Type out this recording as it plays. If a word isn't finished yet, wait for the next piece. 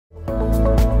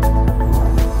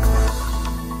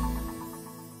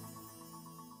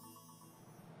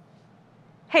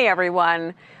Hey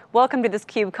everyone, welcome to this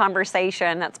CUBE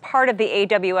conversation that's part of the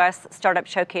AWS Startup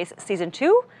Showcase Season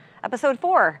 2, Episode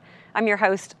 4. I'm your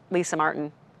host, Lisa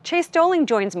Martin. Chase Doelling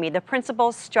joins me, the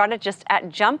Principal Strategist at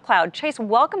JumpCloud. Chase,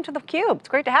 welcome to theCUBE. It's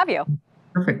great to have you.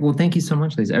 Perfect. Well, thank you so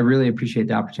much, Lisa. I really appreciate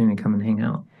the opportunity to come and hang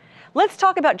out. Let's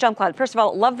talk about JumpCloud. First of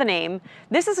all, love the name.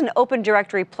 This is an open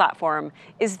directory platform.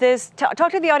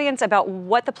 Talk to the audience about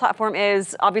what the platform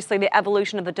is, obviously the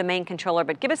evolution of the domain controller,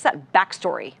 but give us that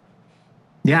backstory.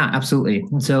 Yeah, absolutely.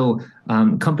 So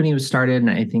company was started, and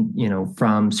I think,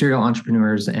 from serial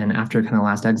entrepreneurs, and after kind of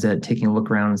last exit, taking a look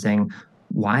around and saying,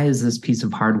 why is this piece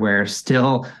of hardware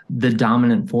still the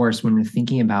dominant force when you're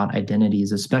thinking about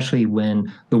identities, especially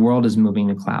when the world is moving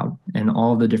to cloud and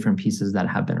all the different pieces that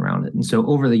have been around it? And so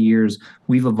over the years,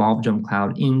 we've evolved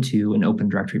JumpCloud into an open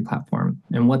directory platform.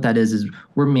 And what that is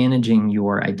we're managing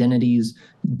your identities,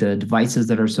 the devices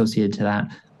that are associated to that,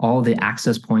 all the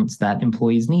access points that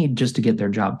employees need just to get their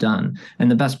job done. And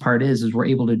the best part is we're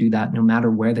able to do that no matter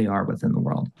where they are within the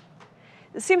world.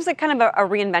 It seems like kind of a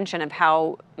reinvention of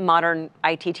how modern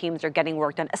IT teams are getting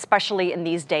work done, especially in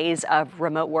these days of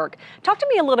remote work. Talk to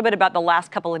me a little bit about the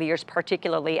last couple of years,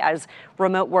 particularly as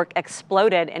remote work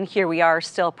exploded, and here we are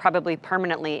still probably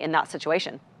permanently in that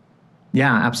situation.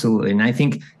 Yeah, absolutely. And I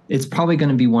think it's probably going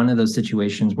to be one of those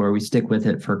situations where we stick with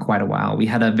it for quite a while. We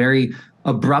had a very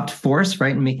abrupt force,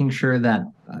 right, in making sure that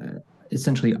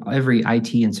essentially every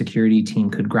IT and security team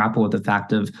could grapple with the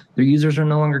fact of their users are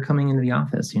no longer coming into the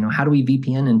office. How do we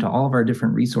VPN into all of our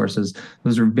different resources?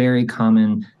 Those are very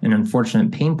common and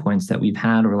unfortunate pain points that we've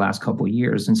had over the last couple of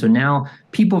years. And so now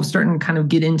people have started to kind of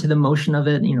get into the motion of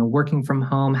it, working from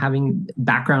home, having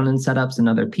background and setups and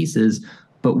other pieces.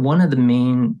 But one of the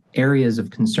main areas of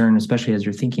concern, especially as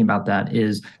you're thinking about that,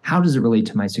 is how does it relate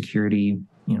to my security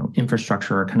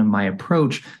infrastructure, or kind of my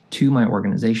approach to my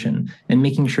organization, and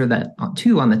making sure that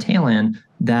too on the tail end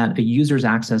that a user's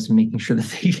access and making sure that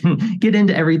they can get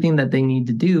into everything that they need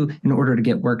to do in order to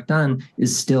get work done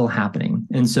is still happening.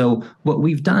 And so what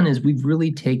we've done is we've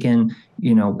really taken,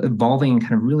 evolving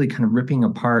and really ripping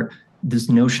apart this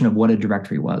notion of what a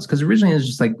directory was. Because originally it was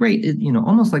just like, great,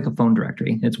 almost like a phone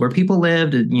directory. It's where people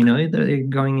lived, they're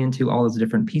going into all those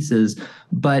different pieces,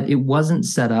 but it wasn't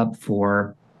set up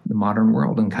for the modern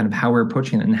world and kind of how we're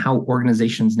approaching it, and how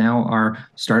organizations now are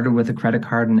started with a credit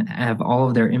card and have all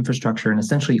of their infrastructure and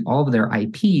essentially all of their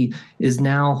IP is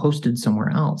now hosted somewhere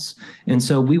else. And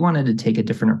so we wanted to take a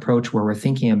different approach where we're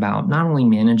thinking about not only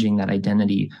managing that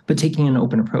identity, but taking an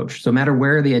open approach. So no matter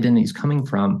where the identity is coming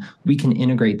from, we can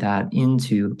integrate that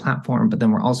into the platform, but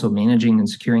then we're also managing and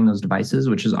securing those devices,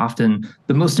 which is often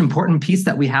the most important piece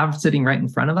that we have sitting right in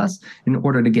front of us in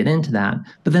order to get into that.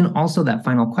 But then also that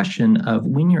final question of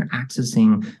when you're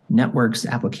accessing networks,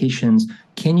 applications,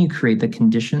 can you create the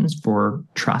conditions for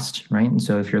trust, right? And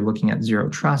so if you're looking at zero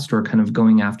trust or kind of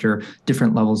going after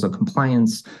different levels of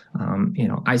compliance,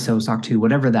 ISO, SOC 2,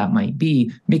 whatever that might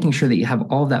be, making sure that you have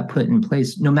all of that put in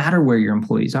place no matter where your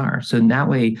employees are. So in that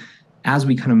way, as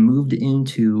we kind of moved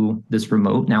into this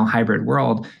remote, now hybrid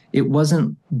world, it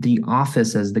wasn't the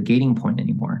office as the gating point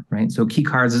anymore, right? So key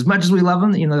cards, as much as we love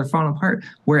them, they're falling apart.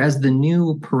 Whereas the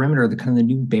new perimeter, the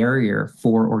new barrier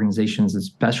for organizations,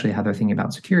 especially how they're thinking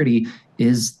about security,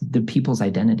 is the people's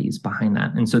identities behind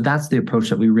that. And so that's the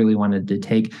approach that we really wanted to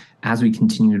take as we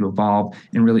continue to evolve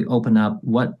and really open up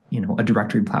what, a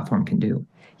directory platform can do.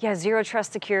 Yeah, zero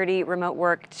trust security, remote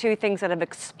work, two things that have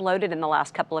exploded in the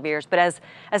last couple of years. But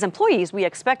as employees, we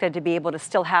expected to be able to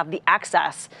still have the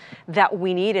access that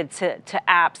we needed to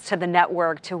apps, to the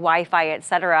network, to Wi-Fi, et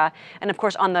cetera. And of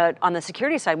course, on the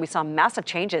security side, we saw massive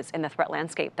changes in the threat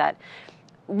landscape that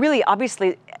really,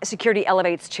 obviously, security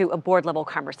elevates to a board level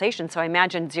conversation. So I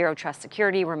imagine zero trust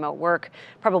security, remote work,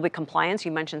 probably compliance,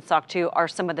 you mentioned SOC 2, are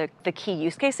some of the key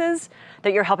use cases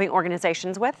that you're helping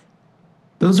organizations with?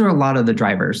 Those are a lot of the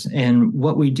drivers. And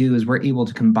what we do is we're able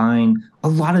to combine a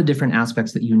lot of different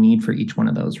aspects that you need for each one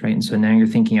of those, right? And so now you're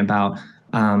thinking about,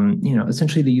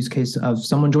 essentially the use case of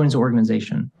someone joins the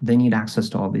organization. They need access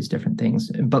to all these different things.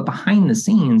 But behind the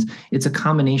scenes, it's a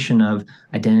combination of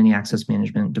identity access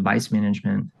management, device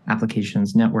management,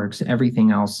 applications, networks,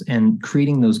 everything else, and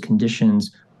creating those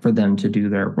conditions for them to do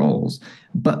their roles.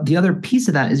 But the other piece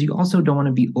of that is you also don't want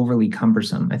to be overly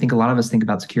cumbersome. I think a lot of us think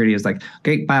about security as like,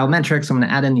 okay, biometrics, I'm going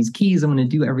to add in these keys, I'm going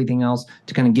to do everything else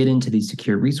to kind of get into these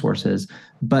secure resources.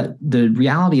 But the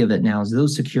reality of it now is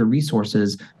those secure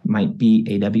resources might be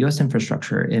AWS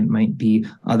infrastructure, it might be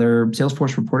other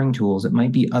Salesforce reporting tools, it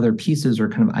might be other pieces or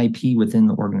kind of IP within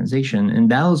the organization. And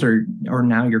those are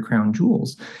now your crown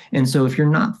jewels. And so if you're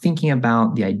not thinking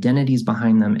about the identities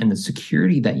behind them and the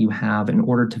security that you have in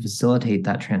order to facilitate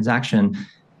that transaction,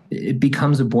 it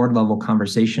becomes a board level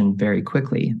conversation very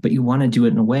quickly, but you want to do it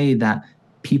in a way that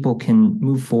people can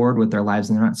move forward with their lives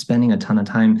and they're not spending a ton of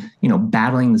time,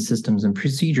 battling the systems and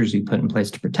procedures you put in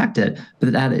place to protect it,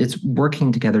 but that it's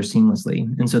working together seamlessly.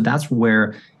 And so that's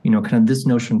where, kind of this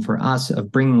notion for us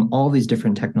of bringing all these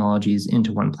different technologies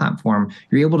into one platform,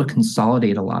 you're able to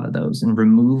consolidate a lot of those and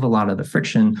remove a lot of the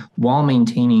friction while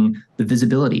maintaining the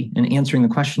visibility and answering the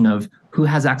question of who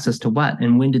has access to what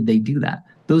and when did they do that.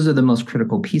 Those are the most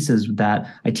critical pieces that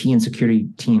IT and security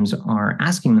teams are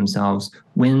asking themselves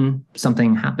when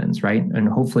something happens, right? And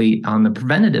hopefully on the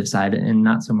preventative side and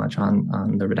not so much on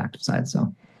the reductive side.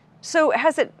 So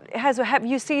have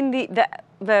you seen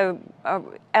the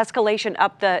escalation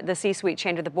up the C-suite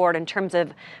chain to the board in terms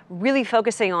of really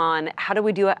focusing on how do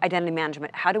we do identity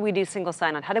management? How do we do single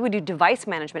sign-on? How do we do device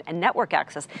management and network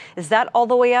access? Is that all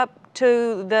the way up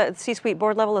to the C-suite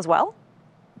board level as well?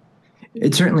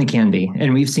 It certainly can be.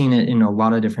 And we've seen it in a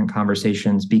lot of different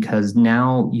conversations because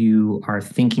now you are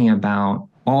thinking about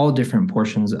all different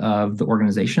portions of the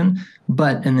organization.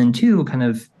 And then two, kind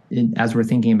of as we're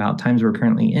thinking about times we're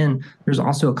currently in, there's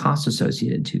also a cost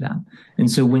associated to that.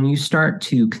 And so when you start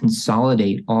to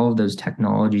consolidate all of those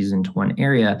technologies into one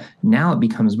area, now it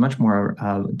becomes much more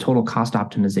total cost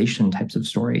optimization types of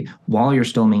story while you're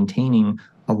still maintaining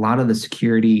a lot of the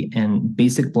security and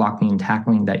basic blocking and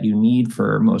tackling that you need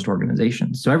for most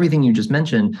organizations. So everything you just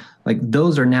mentioned, like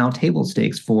those are now table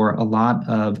stakes for a lot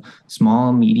of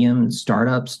small, medium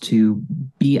startups to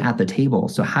be at the table.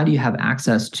 So how do you have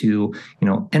access to,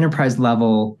 enterprise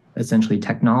level, essentially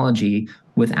technology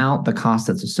without the cost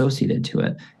that's associated to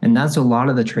it? And that's a lot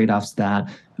of the trade-offs that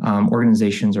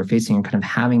organizations are facing and kind of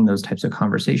having those types of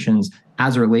conversations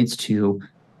as it relates to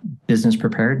business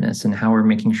preparedness and how we're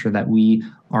making sure that we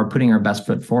are putting our best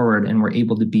foot forward and we're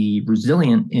able to be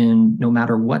resilient in no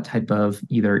matter what type of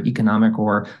either economic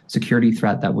or security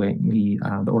threat that the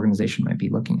organization might be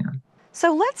looking at.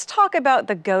 So let's talk about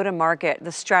the go-to-market,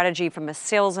 the strategy from a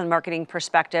sales and marketing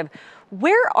perspective.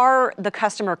 Where are the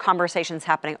customer conversations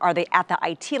happening? Are they at the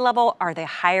IT level? Are they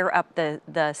higher up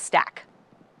the stack?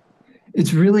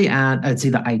 It's really at, I'd say,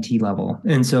 the IT level.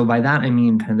 And so by that, I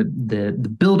mean kind of the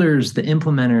builders, the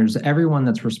implementers, everyone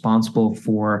that's responsible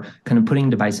for kind of putting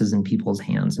devices in people's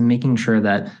hands and making sure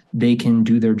that they can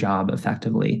do their job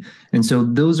effectively. And so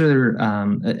those are,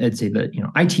 I'd say, the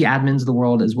IT admins of the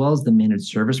world, as well as the managed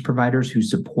service providers who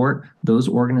support those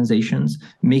organizations,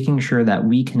 making sure that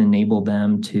we can enable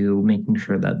them to making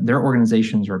sure that their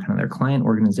organizations or kind of their client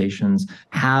organizations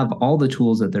have all the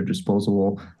tools at their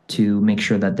disposal to make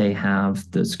sure that they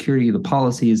have the security, the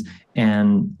policies,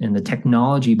 and the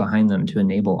technology behind them to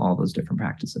enable all those different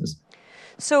practices.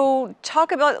 So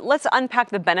let's unpack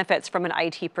the benefits from an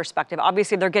IT perspective.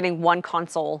 Obviously, they're getting one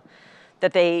console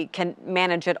that they can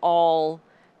manage it all,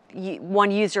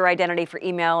 one user identity for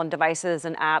email and devices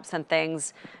and apps and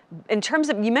things. In terms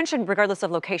of, you mentioned regardless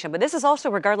of location, but this is also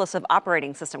regardless of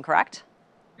operating system, correct?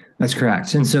 That's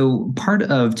correct. And so part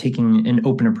of taking an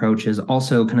open approach is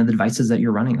also kind of the devices that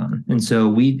you're running on. And so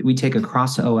we take a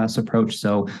cross OS approach.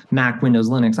 So Mac, Windows,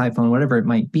 Linux, iPhone, whatever it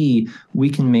might be, we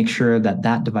can make sure that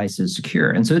that device is secure.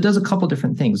 And so it does a couple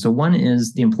different things. So one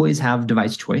is the employees have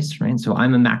device choice, right? So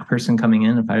I'm a Mac person coming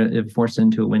in. If forced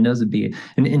into a Windows, it'd be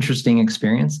an interesting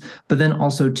experience. But then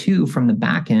also two, from the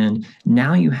back end,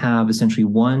 now you have essentially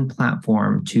one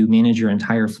platform to manage your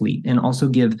entire fleet and also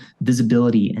give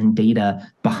visibility and data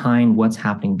behind what's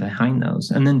happening behind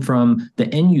those. And then from the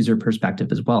end user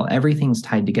perspective as well, everything's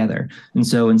tied together. And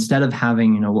so instead of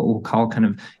having, what we'll call kind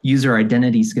of user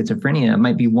identity schizophrenia, it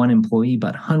might be one employee,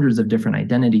 but hundreds of different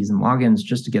identities and logins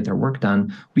just to get their work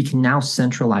done, we can now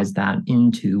centralize that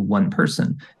into one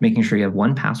person, making sure you have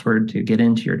one password to get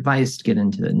into your device, to get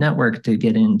into the network, to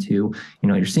get into,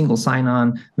 your single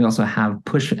sign-on. We also have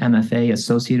push MFA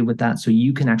associated with that. So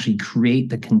you can actually create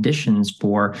the conditions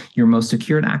for your most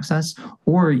secured access,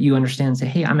 or you understand and say,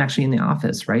 hey, I'm actually in the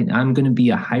office, right? I'm going to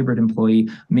be a hybrid employee.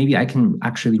 Maybe I can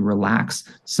actually relax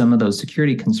some of those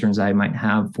security concerns I might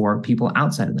have for people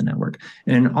outside of the network.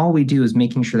 And all we do is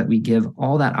making sure that we give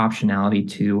all that optionality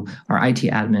to our IT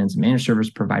admins, managed service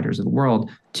providers of the world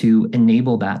to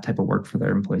enable that type of work for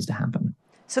their employees to happen.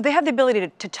 So they have the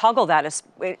ability to toggle that is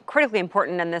critically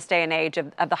important in this day and age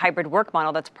of the hybrid work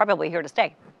model that's probably here to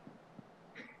stay.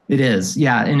 It is,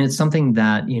 yeah, and it's something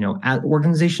that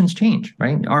organizations change,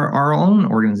 right? Our own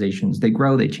organizations, they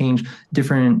grow, they change.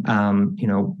 Different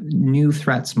new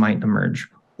threats might emerge,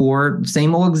 or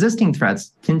same old existing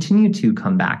threats continue to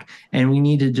come back. And we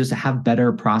need to just have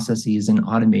better processes and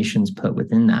automations put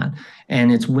within that.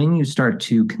 And it's when you start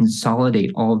to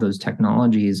consolidate all of those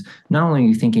technologies, not only are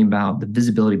you thinking about the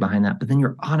visibility behind that, but then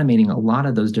you're automating a lot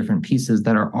of those different pieces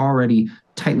that are already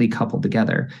tightly coupled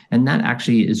together. And that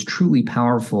actually is truly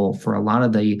powerful for a lot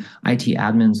of the IT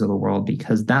admins of the world,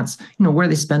 because that's, where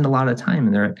they spend a lot of time,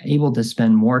 and they're able to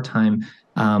spend more time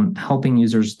helping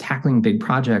users tackling big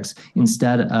projects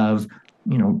instead of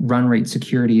run rate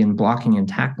security and blocking and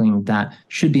tackling that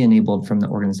should be enabled from the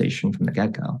organization from the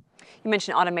get-go. You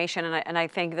mentioned automation, and I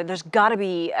think that there's got to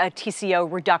be a TCO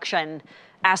reduction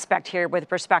aspect here with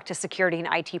respect to security and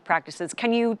IT practices.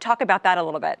 Can you talk about that a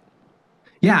little bit?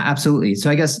 Yeah, absolutely. So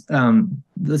I guess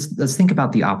let's think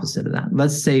about the opposite of that.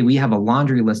 Let's say we have a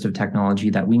laundry list of technology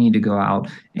that we need to go out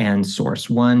and source.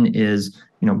 One is,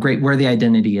 great, where the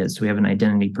identity is. So we have an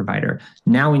identity provider.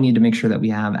 Now we need to make sure that we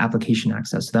have application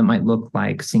access. So that might look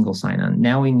like single sign-on.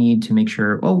 Now we need to make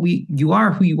sure, you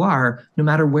are who you are, no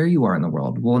matter where you are in the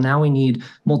world. Well, now we need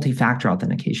multi-factor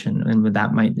authentication, and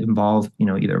that might involve,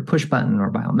 either a push button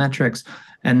or biometrics.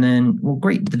 And then, well,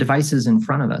 great, the device is in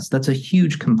front of us. That's a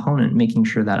huge component, making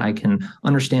sure that I can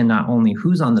understand not only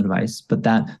who's on the device, but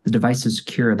that the device is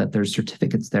secure, that there's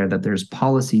certificates there, that there's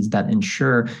policies that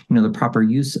ensure, the proper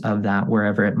use of that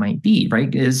wherever it might be,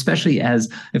 right? Especially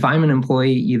as if I'm an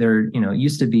employee, either,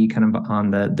 used to be kind of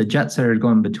on the jet setter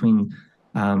going between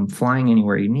flying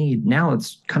anywhere you need. Now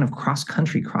it's kind of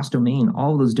cross-country, cross-domain,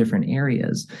 all those different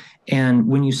areas. And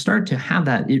when you start to have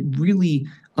that, it really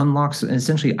unlocks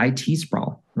essentially IT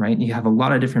sprawl, right? You have a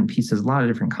lot of different pieces, a lot of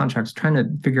different contracts, trying to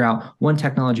figure out one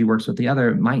technology works with the other,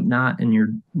 it might not, and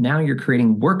you're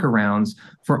creating workarounds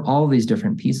for all these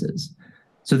different pieces.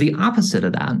 So the opposite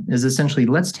of that is essentially,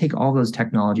 let's take all those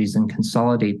technologies and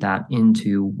consolidate that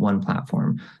into one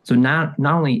platform. So not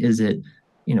only is it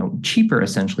cheaper,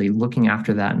 essentially, looking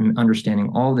after that and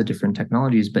understanding all the different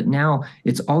technologies, but now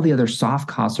it's all the other soft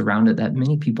costs around it that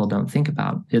many people don't think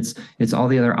about. It's all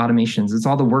the other automations. It's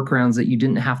all the workarounds that you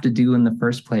didn't have to do in the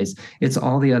first place. It's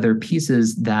all the other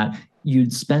pieces that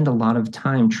you'd spend a lot of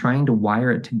time trying to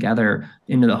wire it together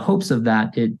into the hopes of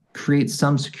that it creates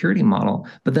some security model.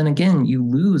 But then again, you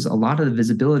lose a lot of the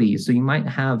visibility. So you might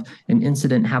have an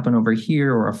incident happen over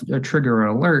here, or a trigger or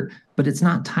alert, but it's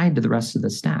not tied to the rest of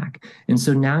the stack. And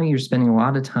so now you're spending a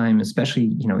lot of time,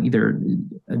 especially, either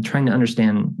trying to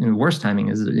understand, the worst timing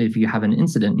is if you have an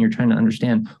incident and you're trying to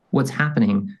understand what's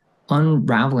happening,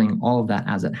 unraveling all of that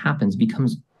as it happens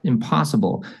becomes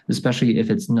impossible, especially if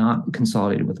it's not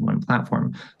consolidated with one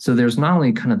platform. So there's not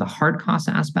only kind of the hard cost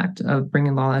aspect of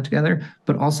bringing all that together,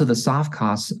 but also the soft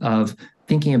costs of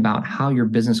thinking about how your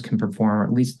business can perform, or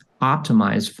at least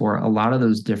optimize for a lot of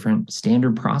those different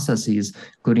standard processes,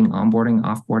 including onboarding,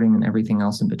 offboarding, and everything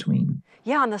else in between.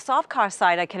 Yeah, on the soft cost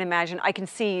side, I can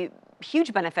see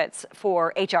huge benefits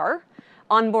for HR,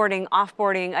 onboarding,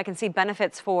 offboarding. I can see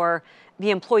benefits for the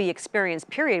employee experience,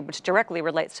 period, which directly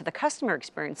relates to the customer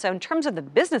experience. So in terms of the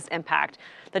business impact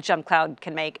that JumpCloud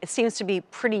can make, it seems to be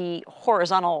pretty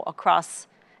horizontal across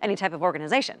any type of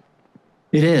organization.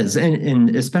 It is,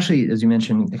 and especially, as you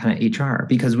mentioned, kind of HR,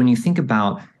 because when you think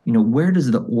about, where does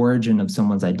the origin of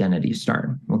someone's identity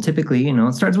start? Well, typically,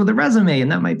 it starts with a resume, and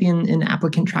that might be in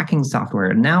applicant tracking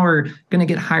software. And now we're going to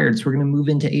get hired, so we're going to move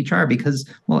into HR because,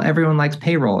 well, everyone likes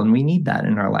payroll, and we need that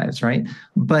in our lives, right?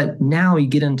 But now you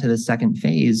get into the second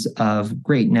phase of,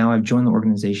 great, now I've joined the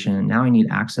organization, and now I need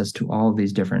access to all of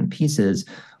these different pieces.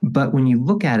 But when you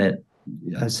look at it,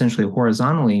 essentially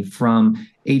horizontally from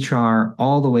HR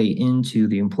all the way into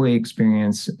the employee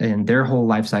experience and their whole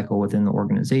life cycle within the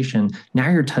organization, now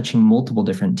you're touching multiple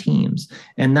different teams.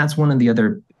 And that's one of the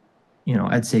other,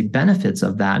 I'd say benefits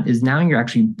of that is now you're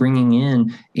actually bringing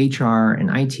in HR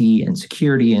and IT and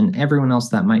security and everyone else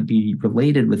that might be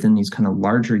related within these kind of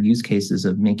larger use cases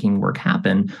of making work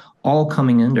happen, all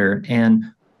coming under. And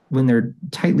when they're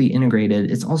tightly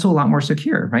integrated, it's also a lot more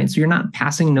secure, right? So you're not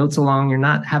passing notes along, you're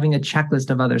not having a checklist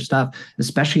of other stuff,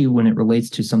 especially when it relates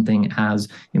to something as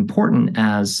important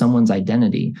as someone's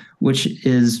identity, which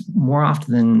is more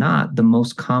often than not the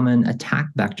most common attack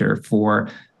vector for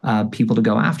people to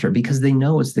go after, because they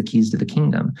know it's the keys to the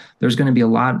kingdom. There's going to be a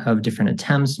lot of different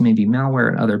attempts, maybe malware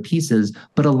and other pieces,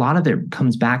 but a lot of it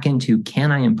comes back into,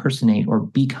 can I impersonate or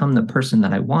become the person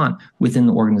that I want within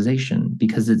the organization?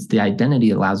 Because it's the identity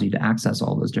that allows you to access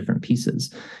all those different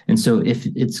pieces. And so if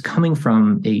it's coming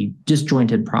from a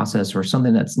disjointed process or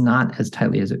something that's not as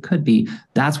tightly as it could be,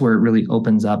 that's where it really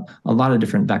opens up a lot of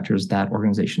different vectors that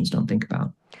organizations don't think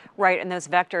about. Right, and those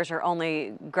vectors are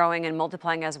only growing and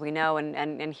multiplying, as we know,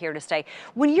 and here to stay.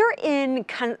 When you're in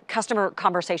customer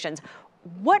conversations,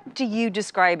 What do you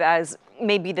describe as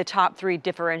maybe the top 3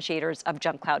 differentiators of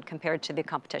JumpCloud compared to the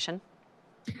competition?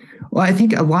 Well, I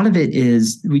think a lot of it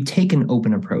is we take an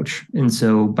open approach. And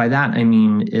so by that, I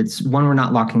mean, it's one, we're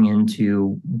not locking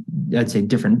into, I'd say,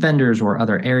 different vendors or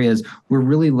other areas. We're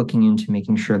really looking into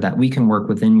making sure that we can work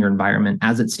within your environment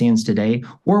as it stands today,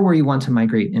 or where you want to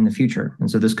migrate in the future. And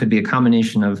so this could be a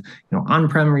combination of,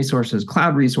 on-prem resources,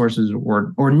 cloud resources,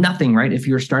 or nothing, right? If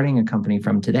you're starting a company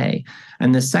from today.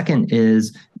 And the second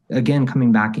is, again,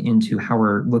 coming back into how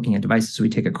we're looking at devices. So we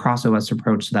take a cross OS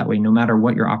approach, so that way, no matter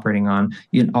what you're operating on,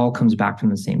 it all comes back from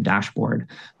the same dashboard.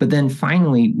 But then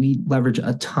finally, we leverage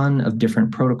a ton of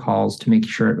different protocols to make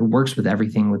sure it works with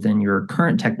everything within your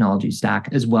current technology stack,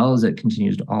 as well as it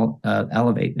continues to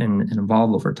elevate and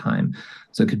evolve over time.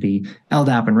 So it could be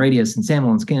LDAP and Radius and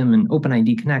SAML and SCIM and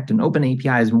OpenID Connect and Open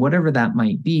APIs and whatever that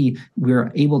might be.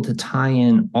 We're able to tie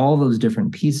in all those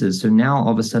different pieces. So now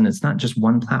all of a sudden, it's not just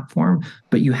one platform,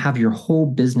 but you have your whole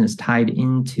business tied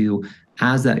into,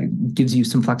 as that gives you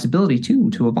some flexibility too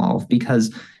to evolve.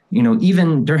 Because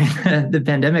even during the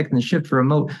pandemic and the shift to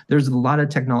remote, there's a lot of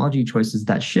technology choices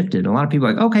that shifted. A lot of people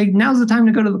are like, okay, now's the time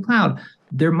to go to the cloud.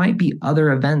 There might be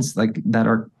other events like that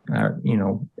are,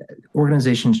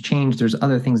 organizations change. There's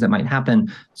other things that might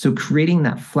happen. So creating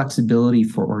that flexibility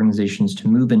for organizations to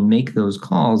move and make those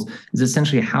calls is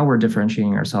essentially how we're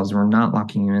differentiating ourselves. We're not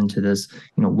locking into this,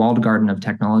 walled garden of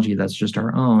technology that's just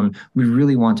our own. We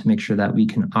really want to make sure that we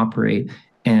can operate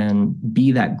and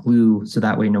be that glue, so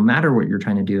that way, no matter what you're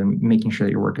trying to do and making sure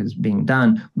that your work is being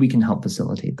done, we can help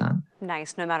facilitate that.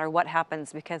 Nice, no matter what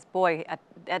happens, because boy,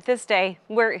 at this day,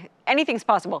 anything's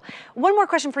possible. One more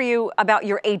question for you about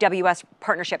your AWS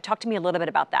partnership. Talk to me a little bit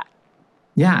about that.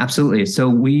 Yeah, absolutely. So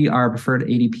we are preferred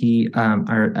ADP,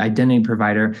 our identity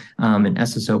provider, and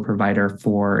SSO provider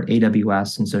for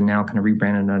AWS. And so now kind of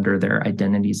rebranded under their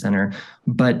identity center.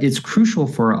 But it's crucial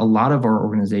for a lot of our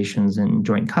organizations and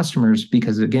joint customers,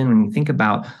 because again, when you think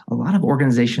about a lot of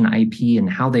organization IP and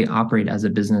how they operate as a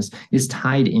business is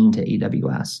tied into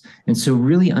AWS. And so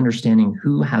really understanding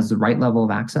who has the right level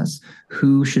of access,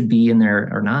 who should be in there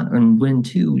or not, and when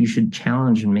too, you should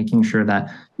challenge and making sure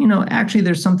that, actually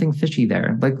there's something fishy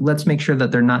there. Like, let's make sure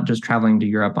that they're not just traveling to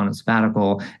Europe on a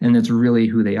sabbatical and it's really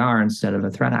who they are instead of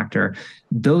a threat actor.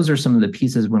 Those are some of the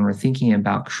pieces when we're thinking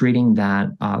about creating that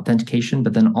authentication,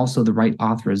 but then also the right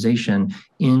authorization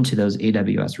into those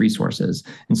AWS resources.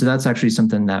 And so that's actually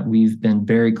something that we've been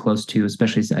very close to,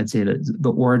 especially I'd say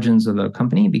the origins of the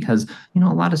company, because, a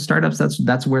lot of startups,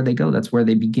 that's where they go. That's where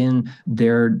they begin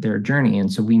their journey.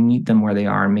 And so we meet them where they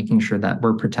are and making sure that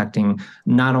we're protecting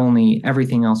not only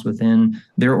everything else within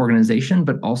their organization,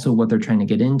 but also what they're trying to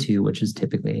get into, which is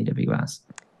typically AWS.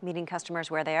 Meeting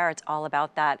customers where they are, it's all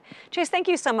about that. Chase, thank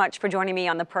you so much for joining me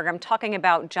on the program, talking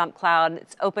about JumpCloud,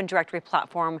 its open directory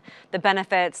platform, the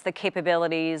benefits, the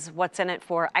capabilities, what's in it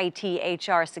for IT,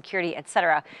 HR, security, et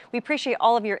cetera. We appreciate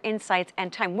all of your insights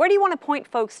and time. Where do you want to point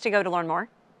folks to go to learn more?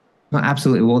 Well,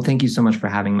 absolutely. Well, thank you so much for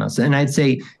having us. And I'd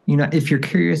say, if you're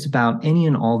curious about any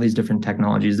and all these different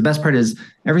technologies, the best part is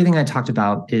everything I talked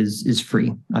about is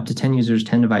free, up to 10 users,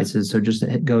 10 devices. So just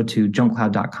go to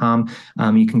jumpcloud.com.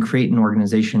 You can create an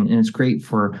organization, and it's great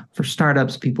for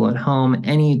startups, people at home,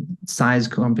 any size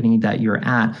company that you're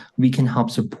at. We can help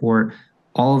support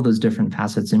all of those different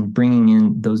facets and bringing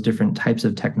in those different types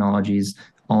of technologies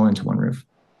all into one roof.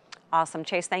 Awesome.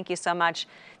 Chase, thank you so much.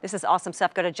 This is awesome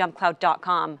stuff. Go to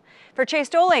jumpcloud.com. For Chase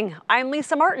Doelling, I'm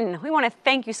Lisa Martin. We want to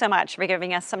thank you so much for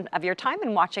giving us some of your time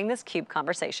and watching this CUBE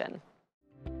conversation.